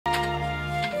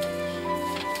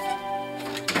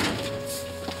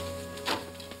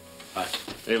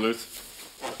Hey, Luth.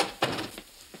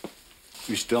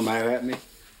 You still mad at me?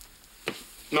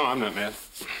 No, I'm not mad.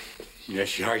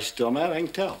 Yes, you are. You still mad? I can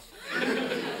tell.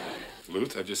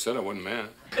 Luth, I just said I wasn't mad.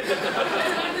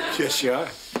 Yes, you are.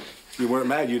 If you weren't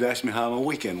mad, you'd ask me how my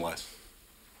weekend was.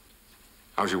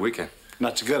 How was your weekend?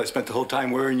 Not so good. I spent the whole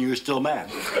time worrying you were still mad.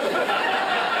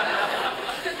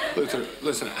 Luther,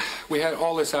 listen, we had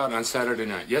all this out on Saturday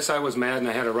night. Yes, I was mad and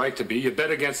I had a right to be. You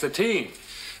bet against the team.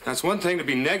 That's one thing to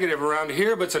be negative around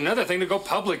here, but it's another thing to go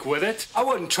public with it. I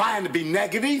wasn't trying to be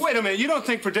negative. Wait a minute, you don't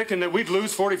think predicting that we'd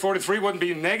lose 40-43 wouldn't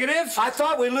be negative? I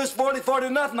thought we'd lose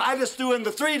 40-0. I just threw in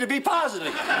the 3 to be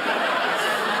positive.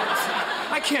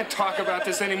 I can't talk about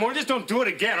this anymore. Just don't do it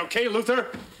again, okay, Luther?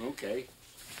 Okay.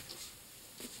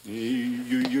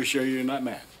 You're sure you're not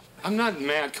mad? I'm not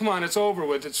mad. Come on, it's over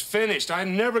with. It's finished.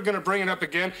 I'm never going to bring it up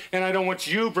again, and I don't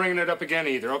want you bringing it up again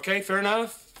either, okay? Fair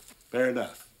enough? Fair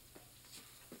enough.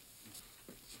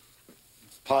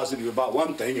 Positive about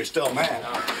one thing, you're still mad.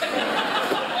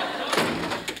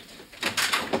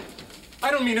 I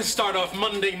don't mean to start off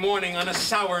Monday morning on a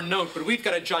sour note, but we've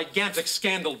got a gigantic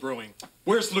scandal brewing.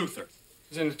 Where's Luther?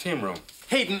 He's in the team room.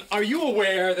 Hayden, are you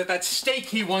aware that stake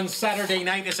he won Saturday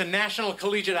night is a National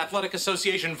Collegiate Athletic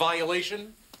Association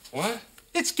violation? What?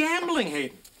 It's gambling,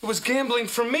 Hayden. It was gambling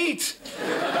for meat.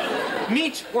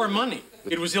 Meat or money.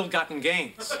 It was ill-gotten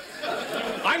gains.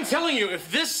 I'm telling you,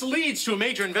 if this leads to a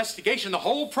major investigation, the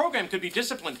whole program could be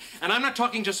disciplined. And I'm not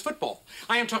talking just football.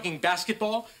 I am talking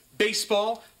basketball,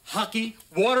 baseball, hockey,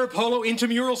 water polo,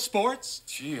 intramural sports.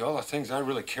 Gee, all the things I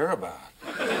really care about.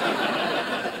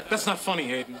 That's not funny,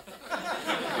 Hayden.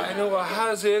 I know. Well,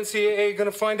 how's the NCAA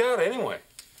going to find out anyway?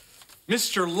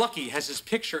 Mr. Lucky has his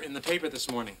picture in the paper this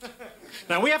morning.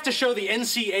 Now, we have to show the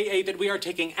NCAA that we are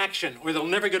taking action, or they'll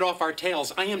never get off our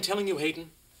tails. I am telling you,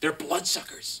 Hayden, they're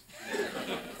bloodsuckers.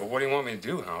 Well, what do you want me to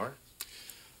do, Howard?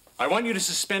 I want you to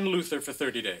suspend Luther for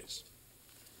 30 days.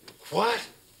 What?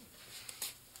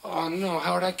 Oh, no,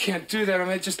 Howard, I can't do that. I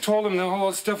mean, I just told him the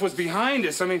whole stuff was behind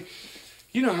us. I mean,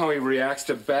 you know how he reacts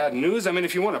to bad news. I mean,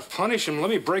 if you want to punish him, let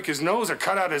me break his nose or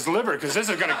cut out his liver, because this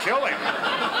is going to kill him.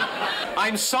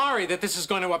 I'm sorry that this is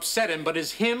going to upset him, but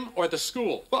is him or the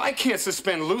school? Well, I can't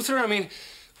suspend Luther. I mean,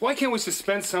 why can't we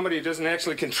suspend somebody who doesn't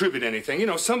actually contribute anything? You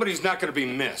know, somebody who's not going to be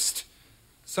missed.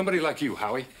 Somebody like you,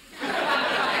 Howie.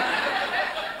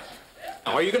 Now,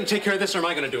 are you going to take care of this, or am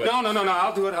I going to do it? No,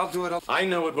 I'll do it. I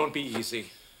know it won't be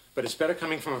easy, but it's better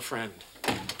coming from a friend.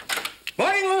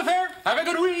 Morning, Luther. Have a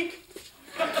good week.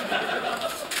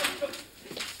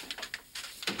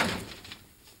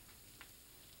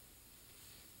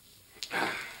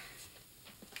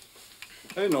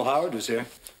 I didn't know Howard was here.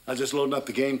 I was just loading up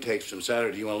the game tapes from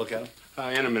Saturday. You want to look at them?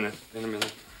 In a minute.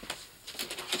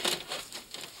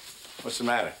 What's the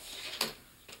matter?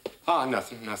 Oh,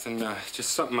 nothing.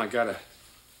 Just something I gotta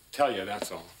tell you,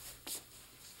 that's all.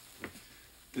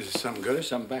 Is it something good or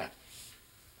something bad?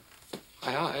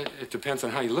 It depends on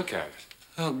how you look at it.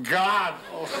 Oh, God!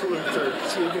 Oh, Luther,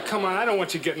 gee, come on, I don't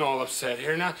want you getting all upset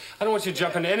here. Now, I don't want you to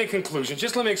jump into any conclusions.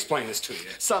 Just let me explain this to you.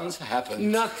 Something's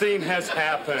happened. Nothing has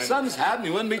happened. Something's happened.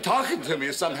 You wouldn't be talking to me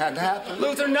if something hadn't happened.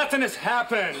 Luther, nothing has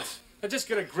happened. Now, just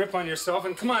get a grip on yourself,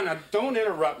 and come on, now, don't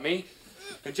interrupt me.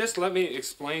 And just let me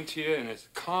explain to you in as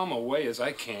calm a way as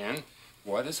I can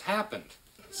what has happened.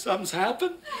 Something's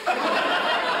happened?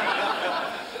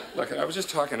 Look, I was just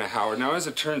talking to Howard. Now, as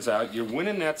it turns out, you're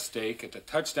winning that stake at the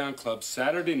Touchdown Club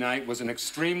Saturday night was an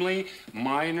extremely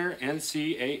minor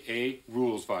NCAA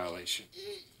rules violation.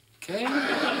 Okay?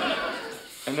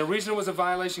 And the reason it was a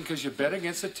violation because you bet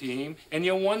against the team and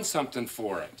you won something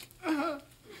for it. Now,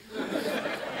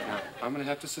 I'm going to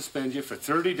have to suspend you for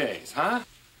 30 days, huh?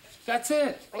 That's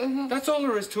it. That's all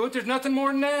there is to it. There's nothing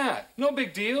more than that. No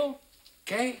big deal.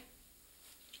 Okay?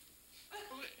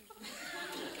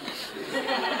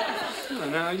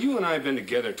 Now, you and I have been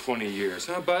together 20 years,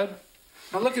 huh, bud?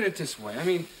 Now, look at it this way. I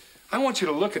mean, I want you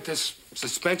to look at this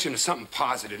suspension as something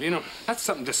positive. You know, not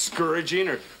something discouraging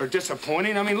or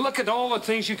disappointing. I mean, look at all the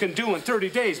things you can do in 30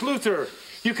 days. Luther,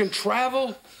 you can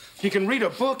travel, you can read a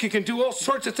book, you can do all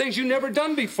sorts of things you've never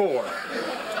done before.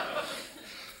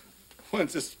 When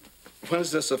does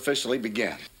this officially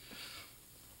begin?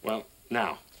 Well,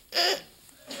 now.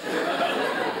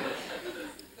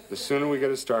 The sooner we get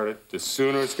it started, the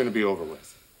sooner it's going to be over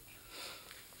with.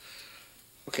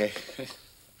 Okay.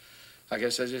 I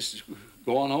guess I just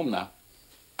go on home now.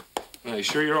 Are you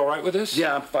sure you're all right with this?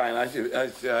 Yeah, I'm fine.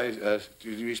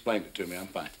 You explained it to me. I'm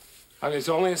fine. I mean, it's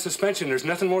only a suspension. There's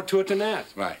nothing more to it than that.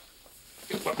 Right.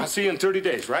 Well, I'll see you in 30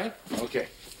 days, right? Okay.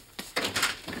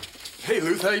 Hey,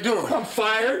 Luth, how you doing? I'm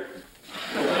fired.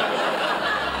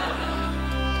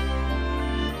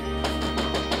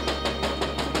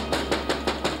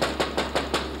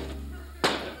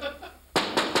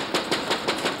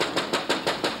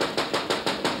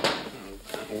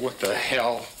 the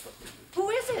hell? Who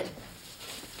is it?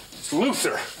 It's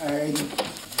Luther.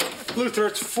 Luther,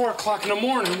 it's 4 o'clock in the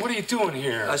morning. What are you doing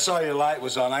here? I saw your light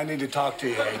was on. I need to talk to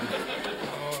you, Hayden.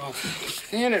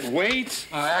 Can it wait?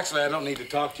 Actually, I don't need to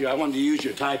talk to you. I wanted to use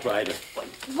your typewriter.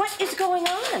 What is going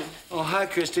on? Oh, hi,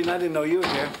 Christine. I didn't know you were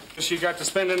here. She got to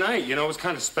spend the night. You know, it was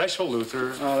kind of special,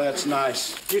 Luther. Oh, that's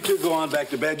nice. You two go on back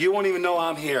to bed. You won't even know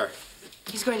I'm here.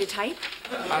 He's going to type?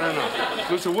 I don't know.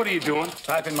 Luther, what are you doing?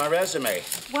 Typing my resume.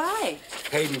 Why?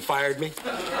 Hayden fired me.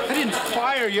 I didn't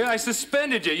fire you. I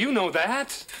suspended you. You know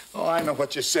that. Oh, I know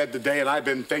what you said today, and I've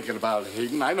been thinking about it,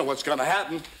 Hayden. I know what's going to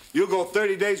happen. You'll go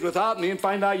 30 days without me and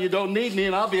find out you don't need me,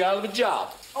 and I'll be out of a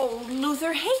job. Oh,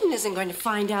 Luther, Hayden isn't going to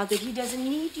find out that he doesn't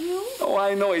need you. Oh,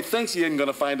 I know he thinks he isn't going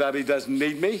to find out he doesn't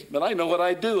need me, but I know what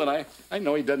I do, and I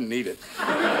know he doesn't need it. He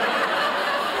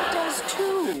does,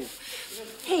 too.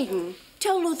 Hayden,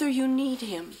 tell Luther you need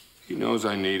him. He knows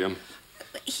I need him.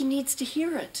 But he needs to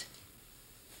hear it.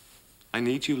 I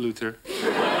need you, Luther.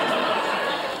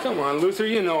 Come on, Luther,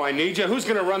 you know I need you. Who's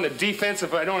going to run the defense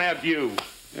if I don't have you?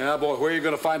 Yeah, boy, where are you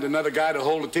going to find another guy to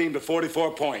hold a team to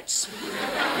 44 points?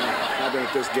 I've been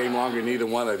at this game longer than either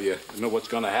one of you. I know what's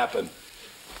going to happen.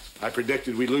 I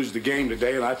predicted we'd lose the game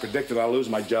today, and I predicted I'll lose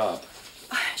my job.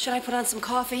 Should I put on some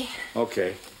coffee?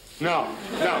 Okay. No,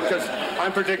 because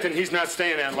I'm predicting he's not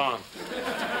staying that long.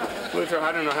 Luther,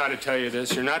 I don't know how to tell you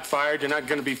this. You're not fired. You're not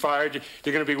going to be fired.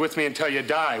 You're going to be with me until you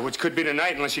die, which could be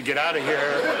tonight unless you get out of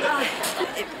here.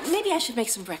 Maybe I should make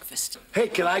some breakfast. Hey,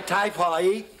 can I type while I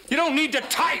eat? You don't need to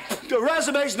type. The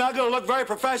resume's not going to look very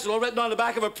professional written on the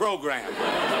back of a program.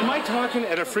 Am I talking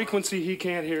at a frequency he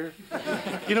can't hear?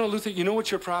 You know, Luther, you know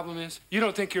what your problem is? You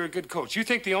don't think you're a good coach. You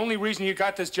think the only reason you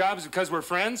got this job is because we're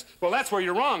friends? Well, that's where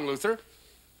you're wrong, Luther.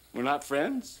 We're not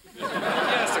friends?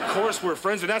 Yes, of course we're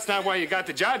friends, but that's not why you got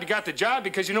the job. You got the job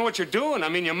because you know what you're doing. I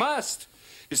mean, you must.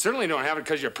 You certainly don't have it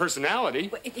because of your personality.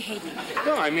 Wait, Hayden.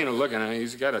 No, I mean, look at him.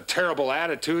 He's got a terrible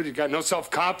attitude. He's got no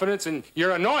self-confidence, and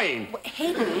you're annoying.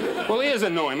 Hayden. Well, he is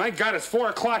annoying. My God, it's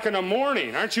 4 o'clock in the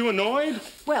morning. Aren't you annoyed?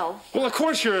 Well, of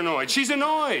course you're annoyed. She's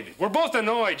annoyed. We're both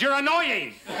annoyed. You're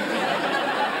annoying.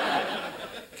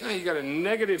 God, you got a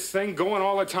negative thing going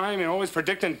all the time and always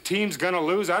predicting team's gonna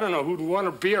lose. I don't know who'd want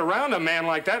to be around a man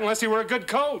like that unless he were a good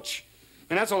coach.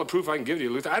 And that's all the proof I can give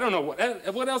you, Luther. I don't know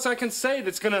what else I can say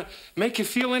that's gonna make you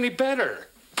feel any better.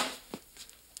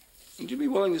 Would you be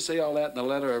willing to say all that in a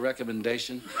letter of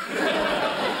recommendation?